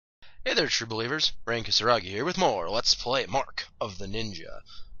Hey there, true believers. Rain Kisaragi here with more Let's Play Mark of the Ninja.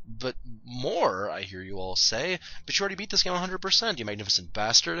 But more, I hear you all say, but you already beat this game 100%, you magnificent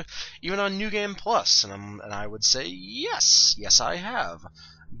bastard, even on New Game Plus, and I would say yes, I have.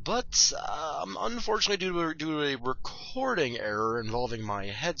 But, unfortunately, due to a recording error involving my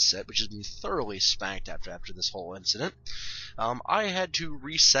headset, which has been thoroughly spanked after this whole incident, I had to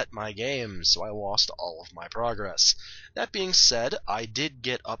reset my game, so I lost all of my progress. That being said, I did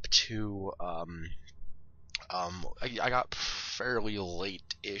get up to, I got fairly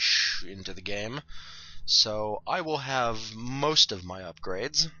late-ish into the game, so I will have most of my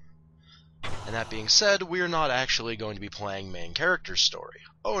upgrades. And that being said, we're not actually going to be playing main character story.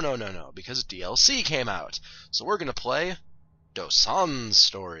 Oh no, because DLC came out. So we're going to play Dosan's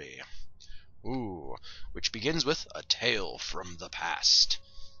story. Ooh, which begins with A Tale from the Past.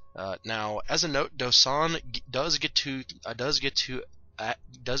 Now, as a note, Dosan does get to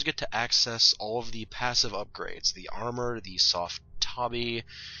access all of the passive upgrades: the armor, the soft tabi,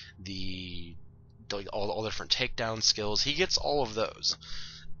 all the different takedown skills. He gets all of those,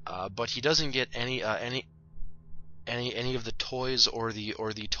 but he doesn't get any of the toys or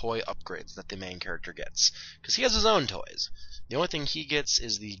the toy upgrades that the main character gets, because he has his own toys. The only thing he gets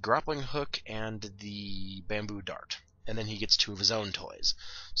is the grappling hook and the bamboo dart, and then he gets 2 of his own toys.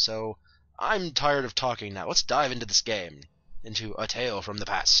 So I'm tired of talking now. Let's dive into this game, into A Tale from the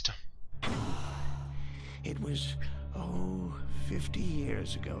Past. It was, 50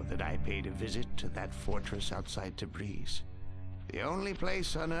 years ago that I paid a visit to that fortress outside Tabriz. The only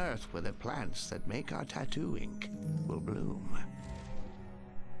place on Earth where the plants that make our tattoo ink will bloom.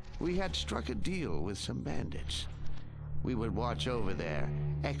 We had struck a deal with some bandits. We would watch over their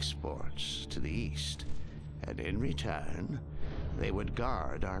exports to the east, and in return, they would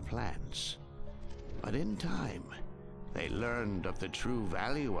guard our plants. But in time, they learned of the true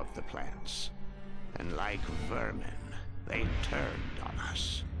value of the plants, and like vermin, they turned on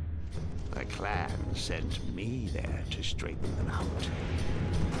us. The clan sent me there to straighten them out.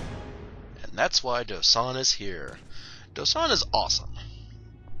 And that's why Dosan is here. Dosan is awesome.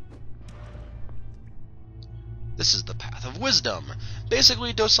 This is the path of wisdom.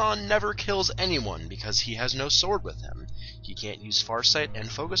 Basically, Dosan never kills anyone because he has no sword with him. He can't use farsight, and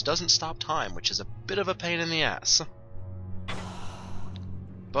focus doesn't stop time, which is a bit of a pain in the ass.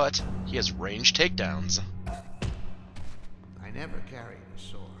 But he has ranged takedowns. I never carried a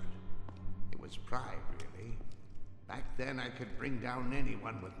sword. It was pride, really. Back then I could bring down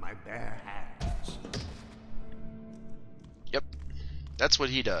anyone with my bare hands. Yep, that's what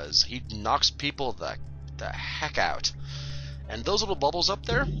he does. He knocks people the heck out. And those little bubbles up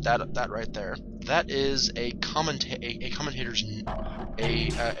there, that right there, that is a commentator's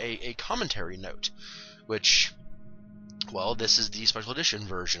a commentary note, which, well, this is the special edition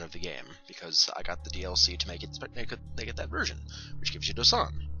version of the game because I got the DLC to make it that version, which gives you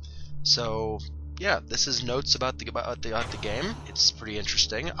Dosan. So yeah, this is notes about the game. It's pretty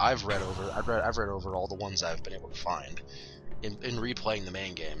interesting. I've read over all the ones I've been able to find in replaying the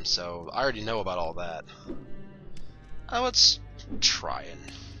main game, so I already know about all that. Let's try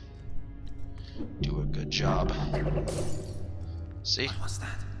and do a good job. See? What was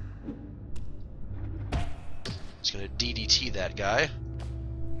that? Just gonna DDT that guy.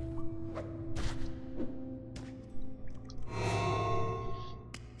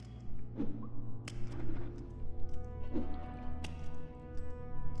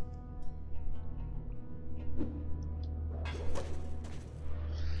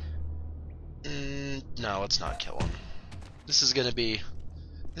 No, let's not kill him. This is gonna be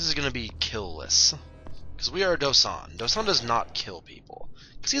killless, because we are Dosan. Dosan does not kill people,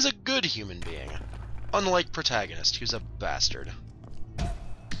 because he's a good human being, unlike Protagonist, who's a bastard.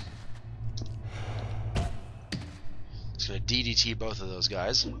 Just gonna DDT both of those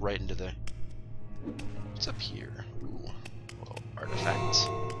guys right into the. What's up here? Ooh, little artifacts.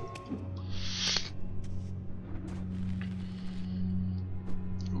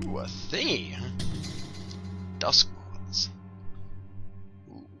 Ooh, a thingy. Dusk moths.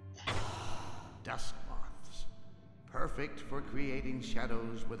 Ooh. Dusk moths. Perfect for creating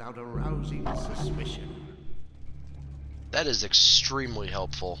shadows without arousing suspicion. That is extremely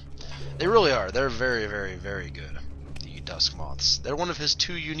helpful. They really are. They're very, very, very good. The dusk moths. They're one of his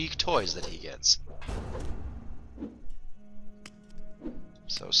 2 unique toys that he gets.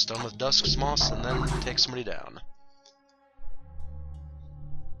 So stun with dusk moths and then take somebody down.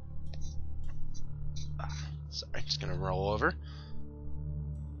 Sorry, just gonna roll over.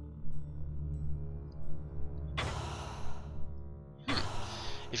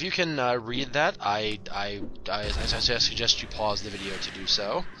 If you can read that, I suggest you pause the video to do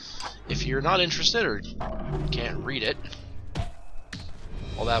so. If you're not interested or can't read it,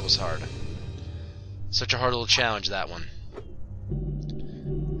 well, that was hard. Such a hard little challenge, that one.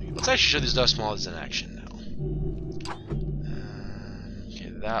 Let's actually show these dust moths in action now. Okay,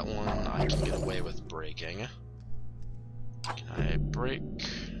 that one I can get away with breaking. Can I break?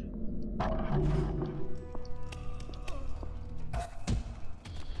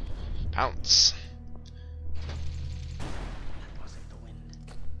 Pounce.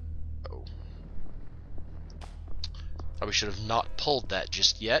 Oh. Probably should have not pulled that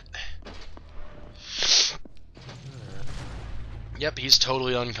just yet. Yep, he's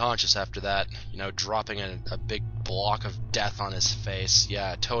totally unconscious after that. You know, dropping a big block of death on his face.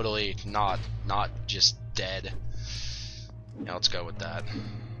 Yeah, totally not just dead. Yeah, let's go with that.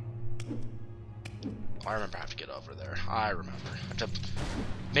 I remember I have to get over there. I remember. I have to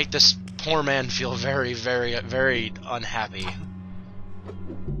make this poor man feel very, very, very unhappy.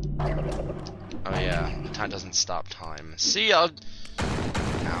 Oh yeah, time doesn't stop time. See, Ow.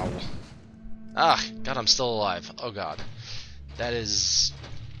 Ah, God, I'm still alive. Oh God. That is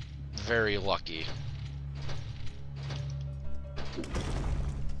very lucky.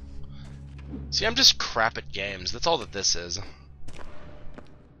 See, I'm just crap at games. That's all that this is.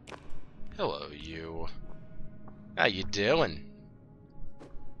 Hello, you. How you doing?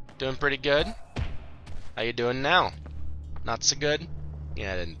 Doing pretty good? How you doing now? Not so good?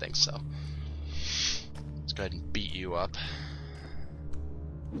 Yeah, I didn't think so. Let's go ahead and beat you up.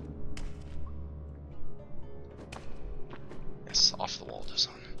 Yes, off the wall,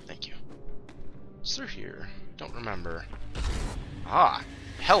 Dosan. Thank you. What's through here? Don't remember. Ah,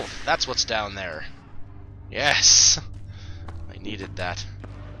 health. That's what's down there. Yes, I needed that.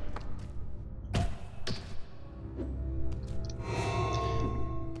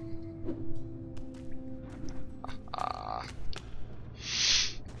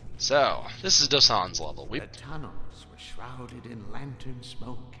 So, this is Dosan's level. The tunnels were shrouded in lantern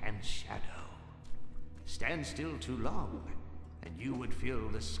smoke and shadow. Stand still too long, and you would feel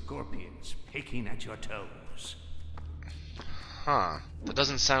the scorpions picking at your toes. Huh. That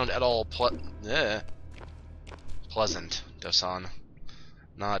doesn't sound at all pleasant, Dosan.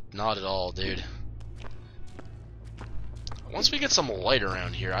 Not at all, dude. Once we get some light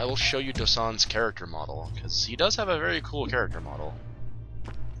around here, I will show you Dosan's character model, because he does have a very cool character model.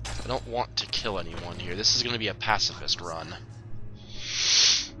 I don't want to kill anyone here. This is going to be a pacifist run.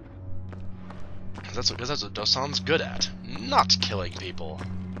 Because that's what Dosan's good at. Not killing people.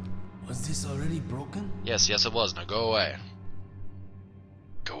 Was this already broken? Yes, it was. Now go away.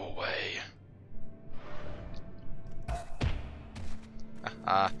 Go away.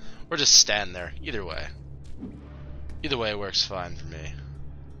 Or just stand there. Either way. Either way works fine for me.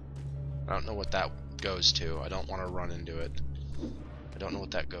 I don't know what that goes to. I don't want to run into it. I don't know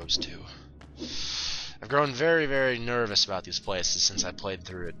what that goes to. I've grown very, very nervous about these places since I played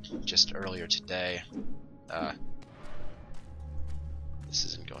through it just earlier today. This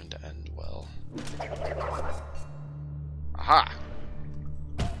isn't going to end well. Aha!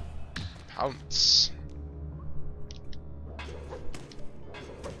 Pounce.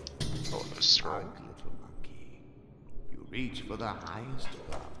 Oh, no, scroll. Little monkey, you reach for the highest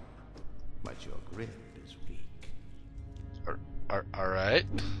plum, but your grip is weak. Alright.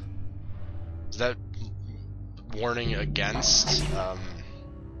 Is that warning against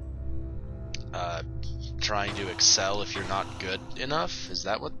trying to excel if you're not good enough? Is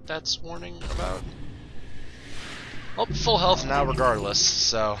that what that's warning about? Well, full health now regardless,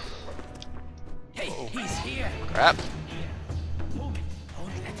 so... Hey, he's here! Crap. Move it! Don't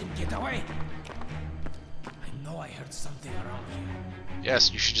let him get away! I know I heard something around here.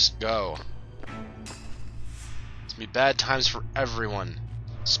 Yes, you should just go. It's gonna be bad times for everyone.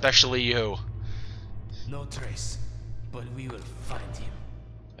 Especially you. No trace, but we will find him.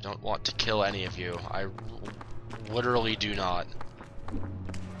 I don't want to kill any of you. I literally do not.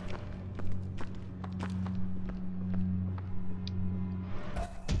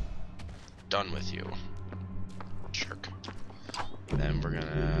 Done with you. Jerk. Then we're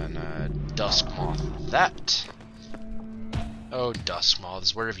gonna dusk moth that. Oh, dusk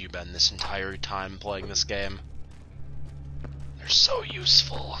moths, where have you been this entire time playing this game? They're so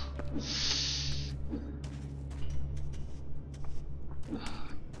useful.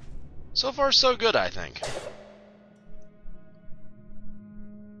 So far, so good, I think.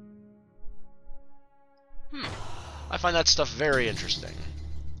 I find that stuff very interesting.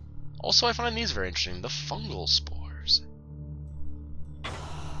 Also, I find these very interesting. The fungal spores.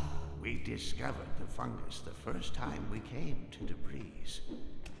 We discovered the fungus the first time we came to Debris.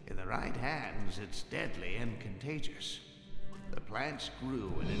 In the right hands, it's deadly and contagious. The plants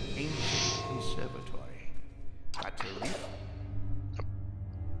grew in an ancient conservatory. But to reach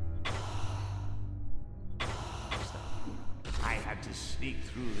I had to sneak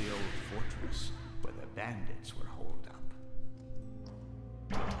through the old fortress where the bandits were holed up.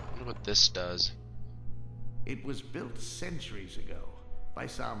 I wonder what this does. It was built centuries ago by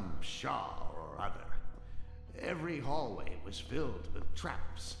some Shah or other. Every hallway was filled with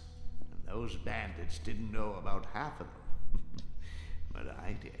traps, and those bandits didn't know about half of them. But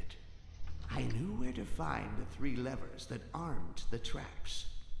I did. I knew where to find the 3 levers that armed the traps.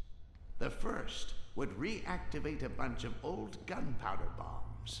 The first would reactivate a bunch of old gunpowder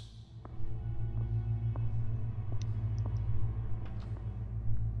bombs.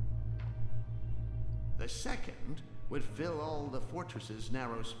 The second would fill all the fortress's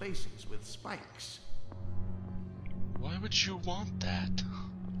narrow spaces with spikes. Why would you want that?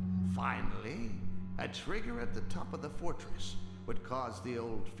 Finally, a trigger at the top of the fortress would cause the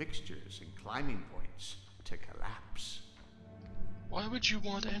old fixtures and climbing points to collapse. Why would you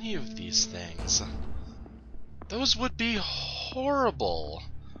want any of these things? Those would be horrible.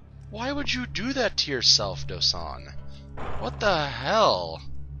 Why would you do that to yourself, Dosan? What the hell?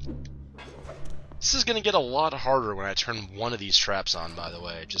 This is gonna get a lot harder when I turn one of these traps on, by the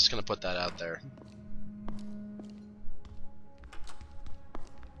way. Just gonna put that out there.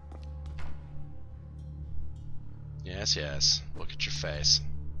 Yes, yes. Look at your face.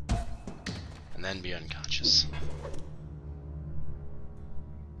 And then be unconscious.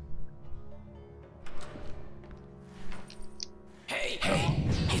 Hey,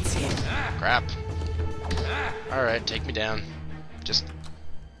 it's him. Crap. Alright, take me down. Just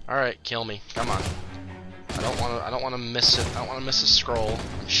alright, kill me. Come on. I don't wanna miss it. I don't wanna miss a scroll.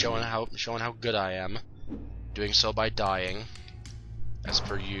 I'm showing how good I am. Doing so by dying. As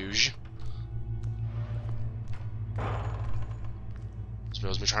per usual.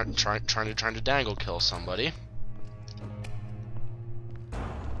 Suppose me trying to dangle kill somebody.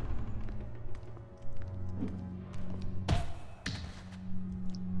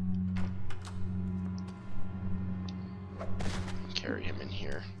 Carry him in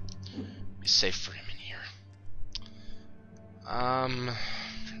here. Be safe for him in here. I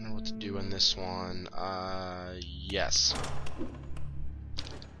don't know what to do in this one. Yes.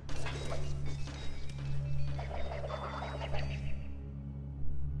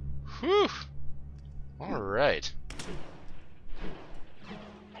 Whew. Alright.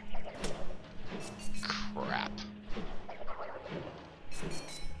 Crap.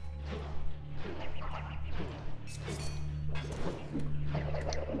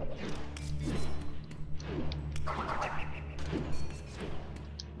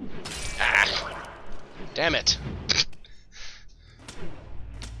 Ah! Damn it.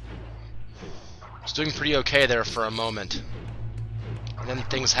 I was doing pretty okay there for a moment. And then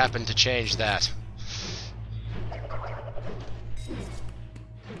things happened to change that.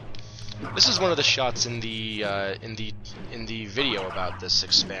 This is one of the shots in the video about this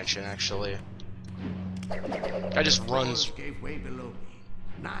expansion, actually. Guy just runs. Doors gave way below me.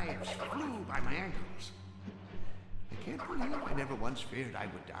 Knives flew by my ankles. I can't believe I never once feared I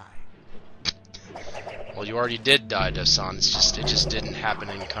would die. Well, you already did die, Dosan. It just didn't happen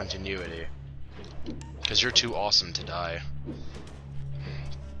in continuity. Because you're too awesome to die.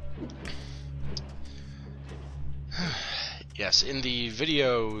 Yes, in the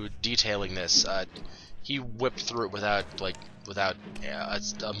video detailing this, he whipped through it without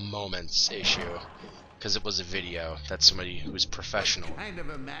a moment's issue, because it was a video. That's somebody who is professional. What kind of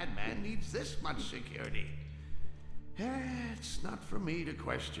a madman needs this much security? It's not for me to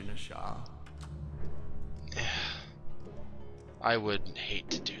question a Shah. I would hate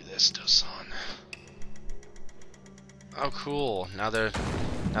to do this, Dosan. Oh, cool! Now the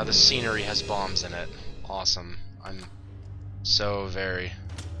scenery has bombs in it. Awesome. I'm so very.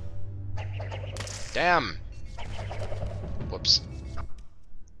 Damn! Whoops.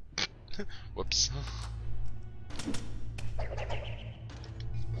 Whoops.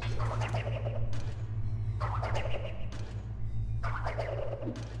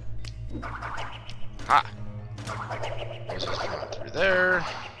 Ha! Let's just run through there.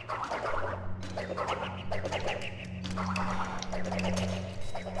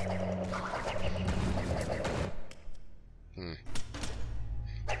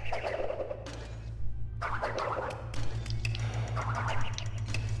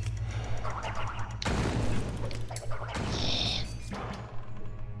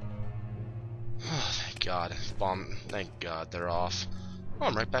 God, bomb. Thank God they're off. Oh,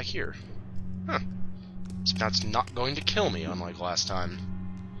 I'm right back here. Huh. So now it's not going to kill me, unlike last time.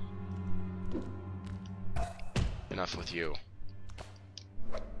 Enough with you.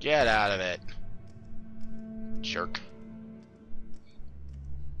 Get out of it. Jerk.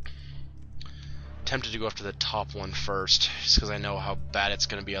 Tempted to go after the top one first, just because I know how bad it's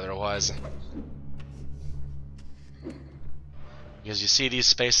going to be otherwise. Because you see these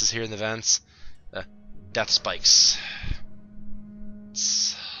spaces here in the vents? Death spikes.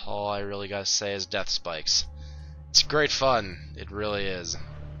 That's all I really gotta say is death spikes. It's great fun. It really is.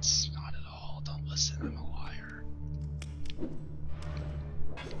 It's not at all. Don't listen. I'm a liar.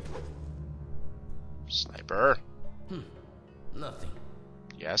 Sniper. Nothing.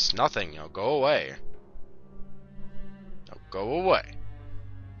 Yes, nothing. Now go away. Now go away.